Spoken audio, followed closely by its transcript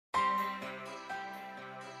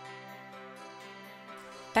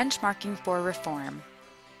Benchmarking for Reform,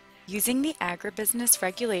 using the Agribusiness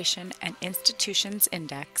Regulation and Institutions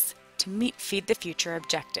Index to meet Feed the Future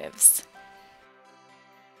objectives.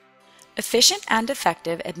 Efficient and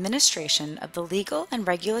effective administration of the legal and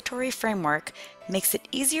regulatory framework makes it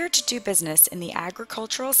easier to do business in the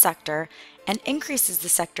agricultural sector and increases the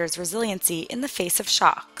sector's resiliency in the face of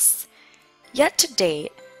shocks. Yet to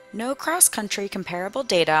date, no cross-country comparable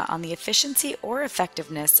data on the efficiency or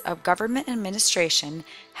effectiveness of government administration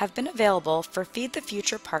have been available for Feed the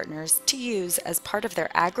Future partners to use as part of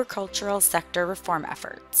their agricultural sector reform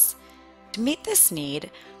efforts. To meet this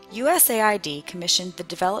need, USAID commissioned the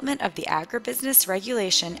development of the Agribusiness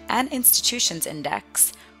Regulation and Institutions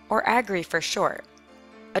Index, or AGRI for short,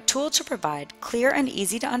 a tool to provide clear and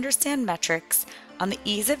easy-to-understand metrics on the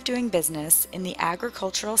ease of doing business in the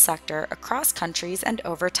agricultural sector across countries and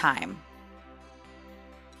over time.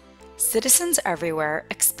 Citizens everywhere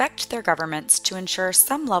expect their governments to ensure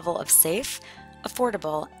some level of safe,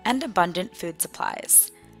 affordable, and abundant food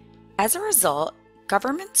supplies. As a result,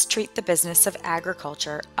 governments treat the business of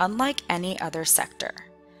agriculture unlike any other sector.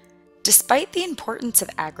 Despite the importance of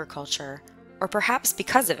agriculture, or perhaps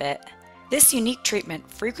because of it, this unique treatment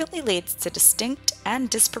frequently leads to distinct and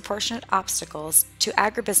disproportionate obstacles to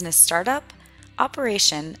agribusiness startup,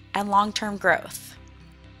 operation, and long-term growth.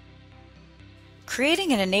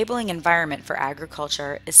 Creating an enabling environment for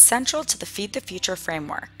agriculture is central to the Feed the Future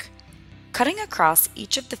framework. Cutting across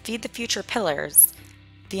each of the Feed the Future pillars,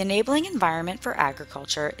 the enabling environment for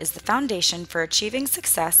agriculture is the foundation for achieving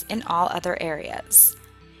success in all other areas.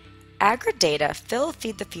 AGRI data fill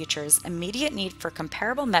Feed the Future's immediate need for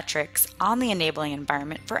comparable metrics on the enabling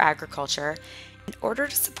environment for agriculture in order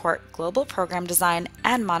to support global program design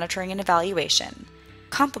and monitoring and evaluation,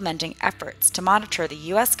 complementing efforts to monitor the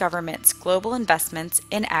U.S. government's global investments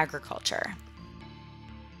in agriculture.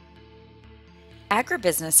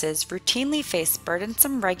 Agribusinesses routinely face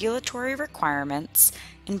burdensome regulatory requirements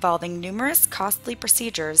involving numerous costly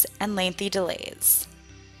procedures and lengthy delays.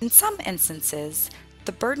 In some instances,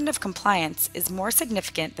 the burden of compliance is more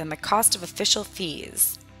significant than the cost of official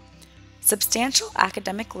fees. Substantial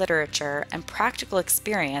academic literature and practical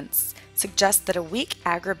experience suggest that a weak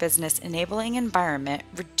agribusiness enabling environment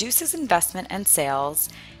reduces investment and sales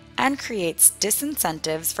and creates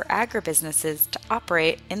disincentives for agribusinesses to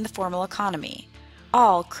operate in the formal economy,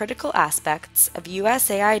 all critical aspects of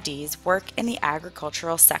USAID's work in the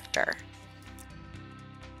agricultural sector.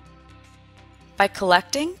 By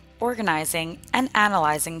collecting, organizing, and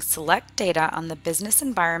analyzing select data on the business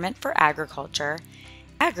environment for agriculture,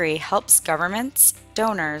 AGRI helps governments,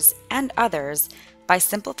 donors, and others by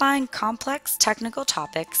simplifying complex technical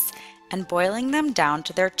topics and boiling them down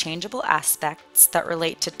to their changeable aspects that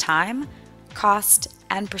relate to time, cost,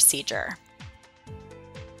 and procedure.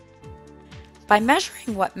 By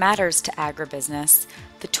measuring what matters to agribusiness,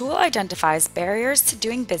 the tool identifies barriers to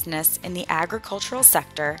doing business in the agricultural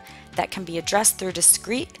sector that can be addressed through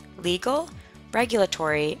discrete legal,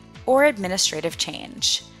 regulatory, or administrative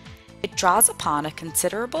change. It draws upon a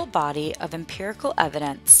considerable body of empirical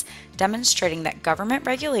evidence demonstrating that government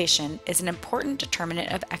regulation is an important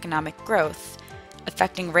determinant of economic growth,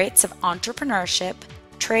 affecting rates of entrepreneurship,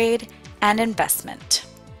 trade, and investment.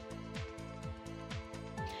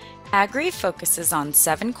 AGRI focuses on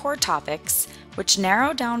 7 core topics, which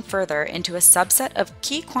narrow down further into a subset of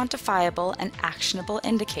key quantifiable and actionable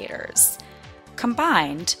indicators.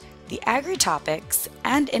 Combined, the AGRI topics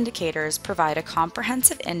and indicators provide a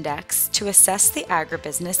comprehensive index to assess the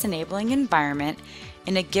agribusiness enabling environment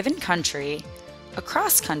in a given country,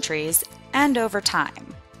 across countries, and over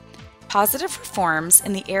time. Positive reforms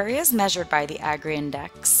in the areas measured by the AGRI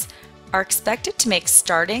index are expected to make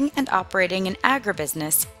starting and operating an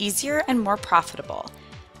agribusiness easier and more profitable,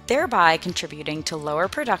 thereby contributing to lower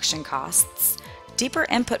production costs, deeper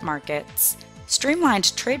input markets,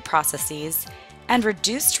 streamlined trade processes, and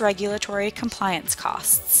reduced regulatory compliance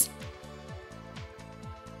costs.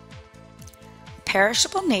 The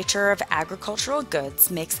perishable nature of agricultural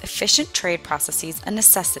goods makes efficient trade processes a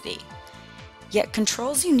necessity. Yet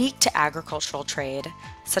controls unique to agricultural trade,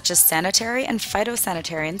 such as sanitary and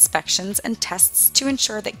phytosanitary inspections and tests to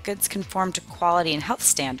ensure that goods conform to quality and health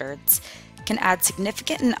standards, can add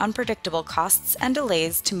significant and unpredictable costs and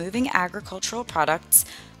delays to moving agricultural products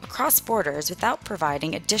across borders without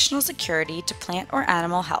providing additional security to plant or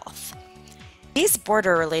animal health. These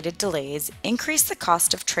border-related delays increase the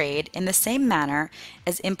cost of trade in the same manner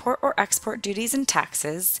as import or export duties and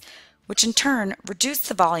taxes, which in turn reduce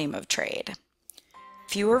the volume of trade.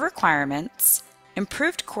 Fewer requirements,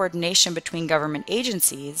 improved coordination between government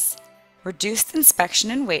agencies, reduced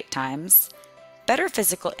inspection and wait times, better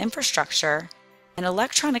physical infrastructure, and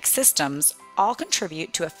electronic systems all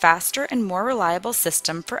contribute to a faster and more reliable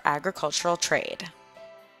system for agricultural trade.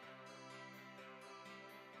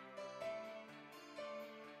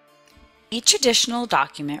 Each additional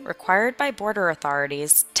document required by border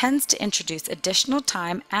authorities tends to introduce additional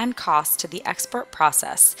time and cost to the export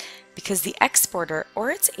process because the exporter or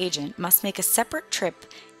its agent must make a separate trip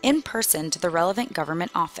in person to the relevant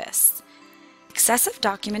government office. Excessive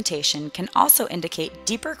documentation can also indicate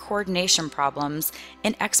deeper coordination problems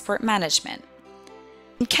in export management.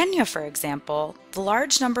 In Kenya, for example, the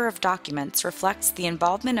large number of documents reflects the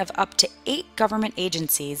involvement of up to 8 government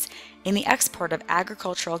agencies in the export of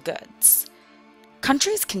agricultural goods.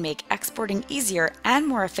 Countries can make exporting easier and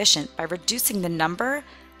more efficient by reducing the number,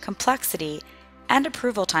 complexity, and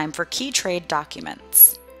approval time for key trade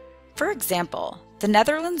documents. For example, the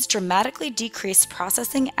Netherlands dramatically decreased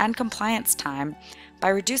processing and compliance time by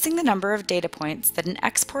reducing the number of data points that an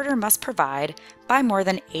exporter must provide by more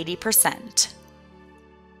than 80%.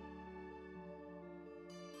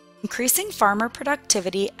 Increasing farmer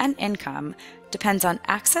productivity and income depends on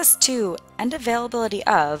access to and availability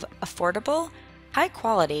of affordable,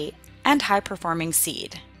 high-quality, and high-performing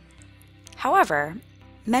seed. However,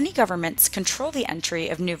 many governments control the entry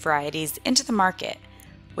of new varieties into the market,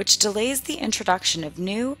 which delays the introduction of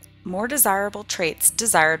new, more desirable traits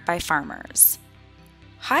desired by farmers.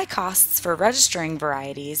 High costs for registering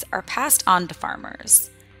varieties are passed on to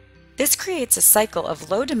farmers. This creates a cycle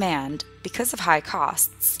of low demand because of high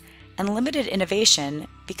costs and limited innovation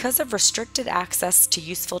because of restricted access to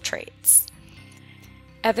useful traits.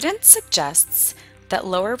 Evidence suggests that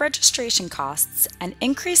lower registration costs and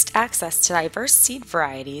increased access to diverse seed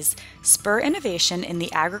varieties spur innovation in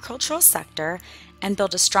the agricultural sector and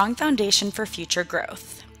build a strong foundation for future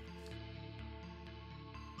growth.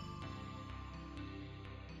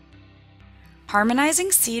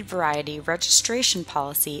 Harmonizing seed variety registration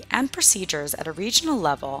policy and procedures at a regional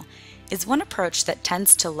level is one approach that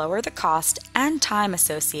tends to lower the cost and time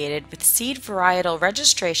associated with seed varietal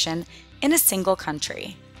registration in a single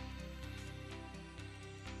country.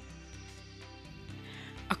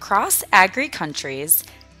 Across AGRI countries,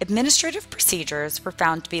 administrative procedures were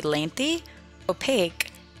found to be lengthy,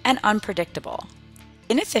 opaque, and unpredictable.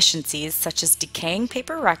 Inefficiencies such as decaying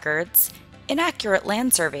paper records, inaccurate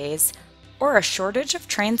land surveys, or a shortage of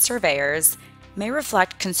trained surveyors may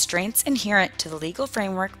reflect constraints inherent to the legal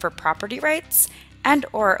framework for property rights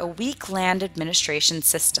and/or a weak land administration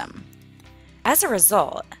system. As a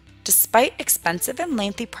result, despite expensive and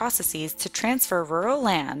lengthy processes to transfer rural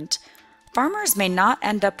land, farmers may not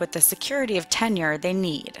end up with the security of tenure they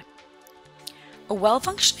need. A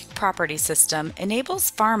well-functioning property system enables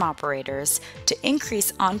farm operators to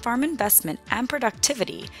increase on-farm investment and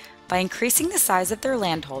productivity by increasing the size of their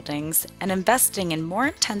land holdings and investing in more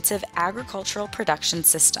intensive agricultural production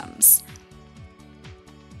systems.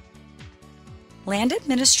 Land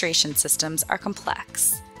administration systems are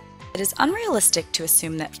complex. It is unrealistic to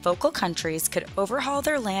assume that focal countries could overhaul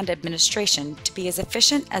their land administration to be as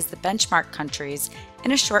efficient as the benchmark countries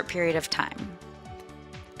in a short period of time.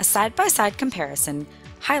 A side-by-side comparison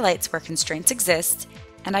highlights where constraints exist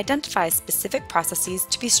and identifies specific processes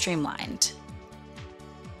to be streamlined.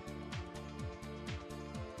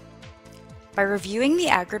 By reviewing the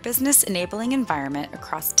agribusiness enabling environment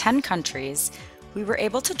across 10 countries, we were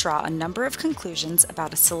able to draw a number of conclusions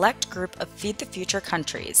about a select group of Feed the Future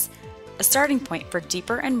countries, a starting point for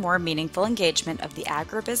deeper and more meaningful engagement of the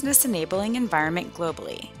agribusiness enabling environment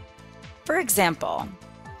globally. For example,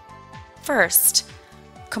 first,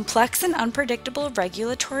 complex and unpredictable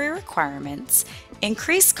regulatory requirements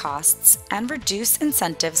increase costs and reduce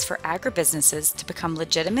incentives for agribusinesses to become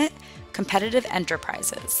legitimate, competitive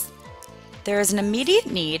enterprises. There is an immediate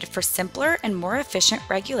need for simpler and more efficient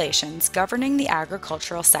regulations governing the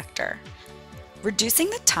agricultural sector. Reducing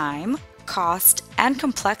the time, cost, and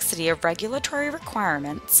complexity of regulatory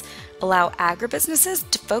requirements allow agribusinesses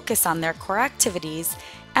to focus on their core activities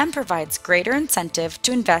and provides greater incentive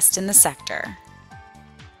to invest in the sector.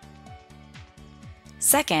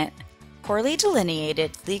 Second, poorly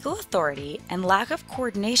delineated legal authority and lack of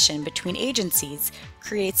coordination between agencies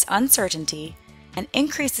creates uncertainty and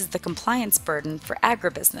increases the compliance burden for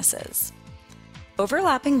agribusinesses.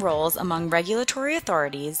 Overlapping roles among regulatory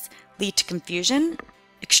authorities lead to confusion,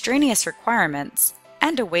 extraneous requirements,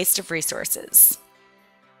 and a waste of resources.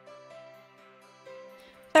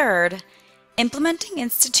 Third, implementing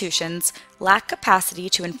institutions lack capacity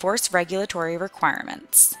to enforce regulatory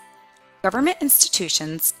requirements. Government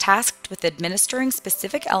institutions tasked with administering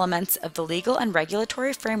specific elements of the legal and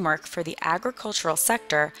regulatory framework for the agricultural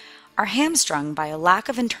sector are hamstrung by a lack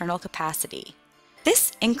of internal capacity.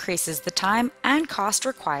 This increases the time and cost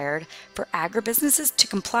required for agribusinesses to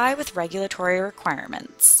comply with regulatory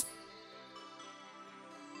requirements.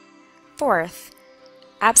 Fourth,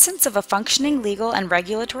 absence of a functioning legal and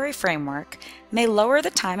regulatory framework may lower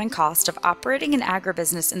the time and cost of operating an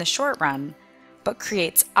agribusiness in the short run, but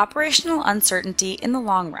creates operational uncertainty in the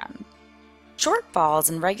long run. Shortfalls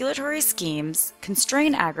in regulatory schemes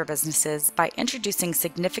constrain agribusinesses by introducing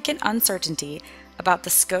significant uncertainty about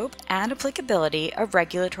the scope and applicability of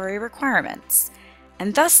regulatory requirements,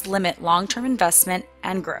 and thus limit long-term investment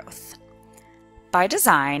and growth. By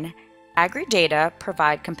design, AGRI data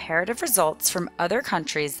provide comparative results from other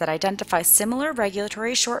countries that identify similar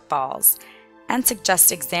regulatory shortfalls and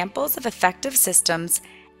suggest examples of effective systems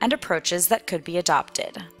and approaches that could be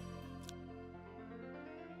adopted.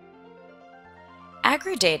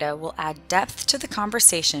 AGRI data will add depth to the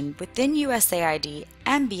conversation within USAID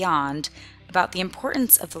and beyond about the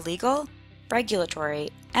importance of the legal, regulatory,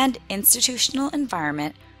 and institutional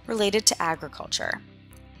environment related to agriculture.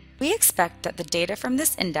 We expect that the data from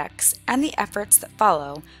this index and the efforts that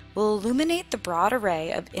follow will illuminate the broad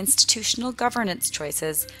array of institutional governance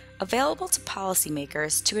choices available to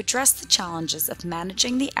policymakers to address the challenges of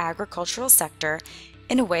managing the agricultural sector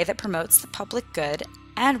in a way that promotes the public good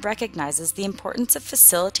and recognizes the importance of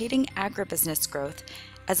facilitating agribusiness growth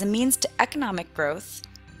as a means to economic growth,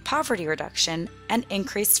 poverty reduction, and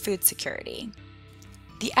increased food security.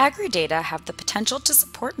 The AGRI data have the potential to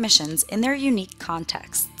support missions in their unique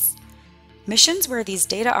contexts. Missions where these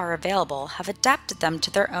data are available have adapted them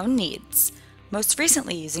to their own needs, most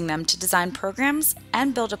recently using them to design programs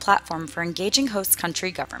and build a platform for engaging host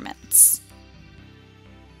country governments.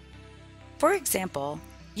 For example,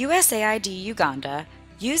 USAID Uganda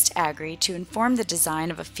used AGRI to inform the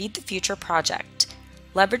design of a Feed the Future project,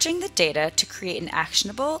 leveraging the data to create an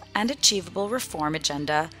actionable and achievable reform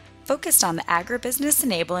agenda focused on the agribusiness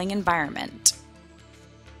enabling environment.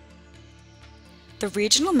 The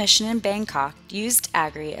regional mission in Bangkok used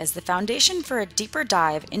AGRI as the foundation for a deeper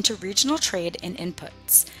dive into regional trade and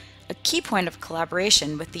inputs, a key point of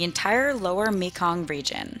collaboration with the entire Lower Mekong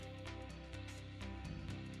region.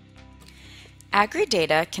 AGRI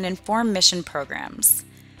data can inform mission programs.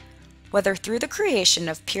 Whether through the creation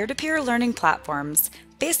of peer-to-peer learning platforms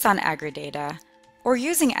based on AGRI data, or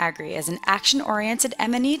using AGRI as an action-oriented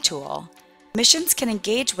M&E tool, missions can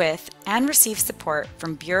engage with and receive support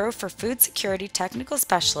from Bureau for Food Security technical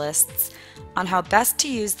specialists on how best to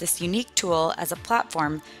use this unique tool as a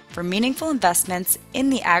platform for meaningful investments in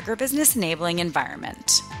the agribusiness enabling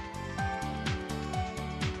environment.